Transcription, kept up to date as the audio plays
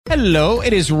Hello,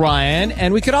 it is Ryan,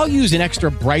 and we could all use an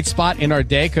extra bright spot in our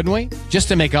day, couldn't we? Just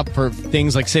to make up for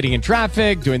things like sitting in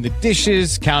traffic, doing the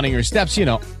dishes, counting your steps, you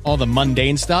know, all the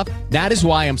mundane stuff. That is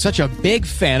why I'm such a big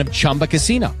fan of Chumba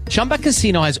Casino. Chumba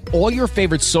Casino has all your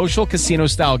favorite social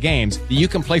casino-style games that you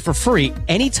can play for free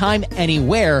anytime,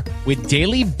 anywhere with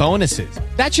daily bonuses.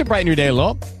 That should brighten your day a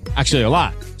little. Actually, a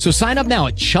lot. So sign up now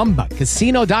at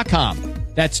ChumbaCasino.com.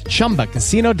 That's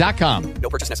ChumbaCasino.com. No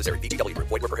purchase necessary. VGW Group.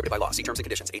 Void where prohibited by law. See terms and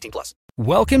conditions. 18+.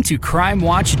 Welcome to Crime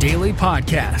Watch Daily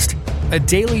Podcast, a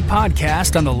daily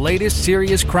podcast on the latest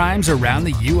serious crimes around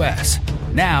the U.S.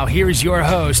 Now, here's your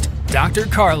host, Dr.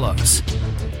 Carlos.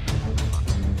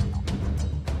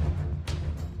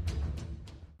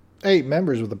 8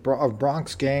 members of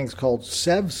Bronx gangs called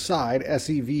Sev Side,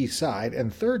 S-E-V Side,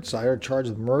 and Third Side are charged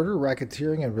with murder,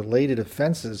 racketeering, and related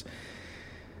offenses.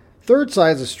 Third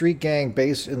Side is a street gang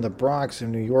based in the Bronx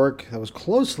in New York that was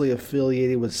closely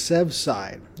affiliated with Sev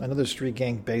Side, another street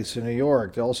gang based in New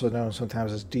York. They're also known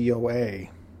sometimes as DOA.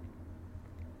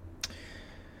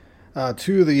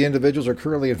 2 of the individuals are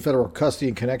currently in federal custody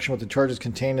in connection with the charges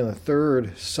contained in the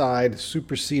Third Side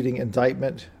superseding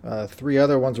indictment. 3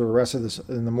 other ones were arrested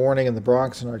in the morning in the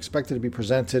Bronx and are expected to be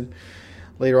presented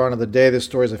later on in the day. This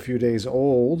story is a few days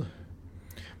old.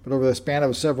 But over the span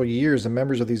of several years, the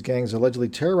members of these gangs allegedly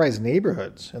terrorized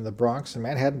neighborhoods in the Bronx and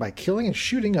Manhattan by killing and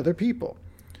shooting other people.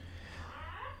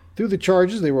 Through the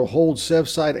charges, they will hold Sev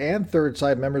Side and Third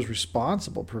Side members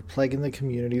responsible for plaguing the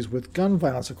communities with gun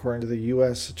violence, according to the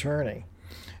U.S. Attorney.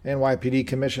 NYPD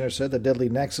Commissioner said the deadly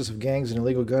nexus of gangs and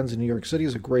illegal guns in New York City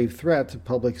is a grave threat to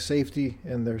public safety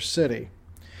in their city.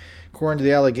 According to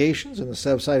the allegations in the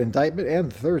Sev Side indictment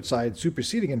and the Third Side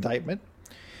superseding indictment,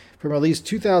 from at least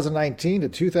 2019 to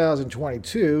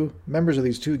 2022, members of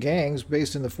these 2 gangs,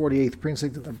 based in the 48th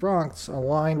Precinct of the Bronx,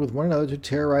 aligned with one another to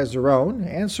terrorize their own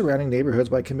and surrounding neighborhoods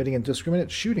by committing indiscriminate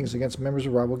shootings against members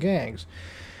of rival gangs.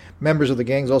 Members of the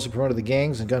gangs also promoted the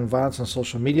gangs and gun violence on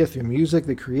social media through music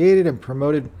they created and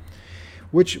promoted,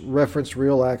 which referenced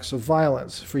real acts of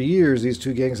violence. For years, these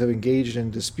 2 gangs have engaged in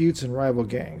disputes and rival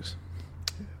gangs.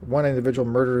 One individual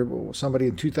murdered somebody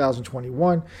in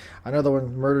 2021, another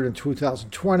one murdered in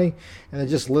 2020, and they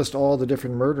just list all the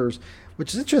different murders.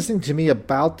 Which is interesting to me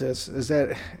about this is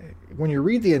that when you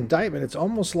read the indictment, it's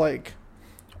almost like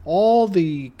all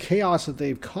the chaos that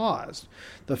they've caused,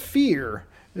 the fear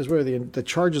is where the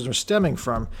charges are stemming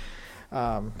from.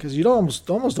 Because you almost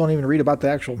don't even read about the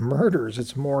actual murders.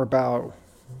 It's more about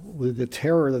the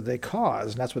terror that they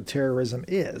cause, and that's what terrorism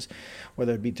is,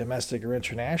 whether it be domestic or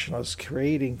international. It's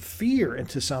creating fear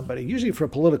into somebody, usually for a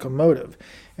political motive.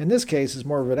 In this case, it's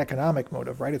more of an economic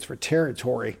motive, right? It's for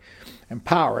territory and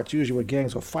power. It's usually what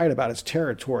gangs will fight about, is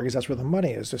territory, because that's where the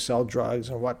money is, to sell drugs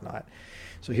and whatnot.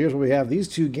 So here's what we have. These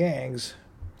 2 gangs,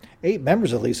 8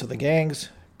 members at least of the gangs,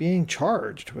 being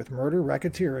charged with murder,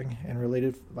 racketeering, and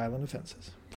related violent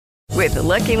offenses. With the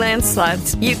Lucky Land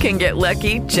Slots, you can get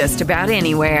lucky just about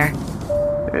anywhere.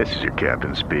 This is your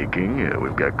captain speaking.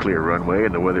 We've got clear runway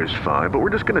and the weather's fine, but we're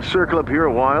just going to circle up here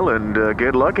a while and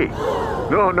get lucky.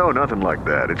 No, nothing like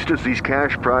that. It's just these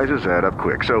cash prizes add up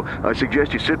quick. So I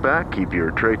suggest you sit back, keep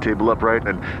your tray table upright,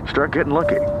 and start getting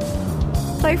lucky.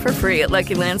 Play for free at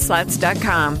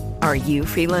LuckyLandSlots.com. Are you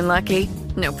feeling lucky?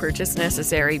 No purchase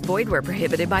necessary. Void where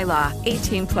prohibited by law.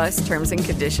 18+ terms and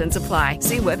conditions apply.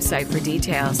 See website for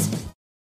details.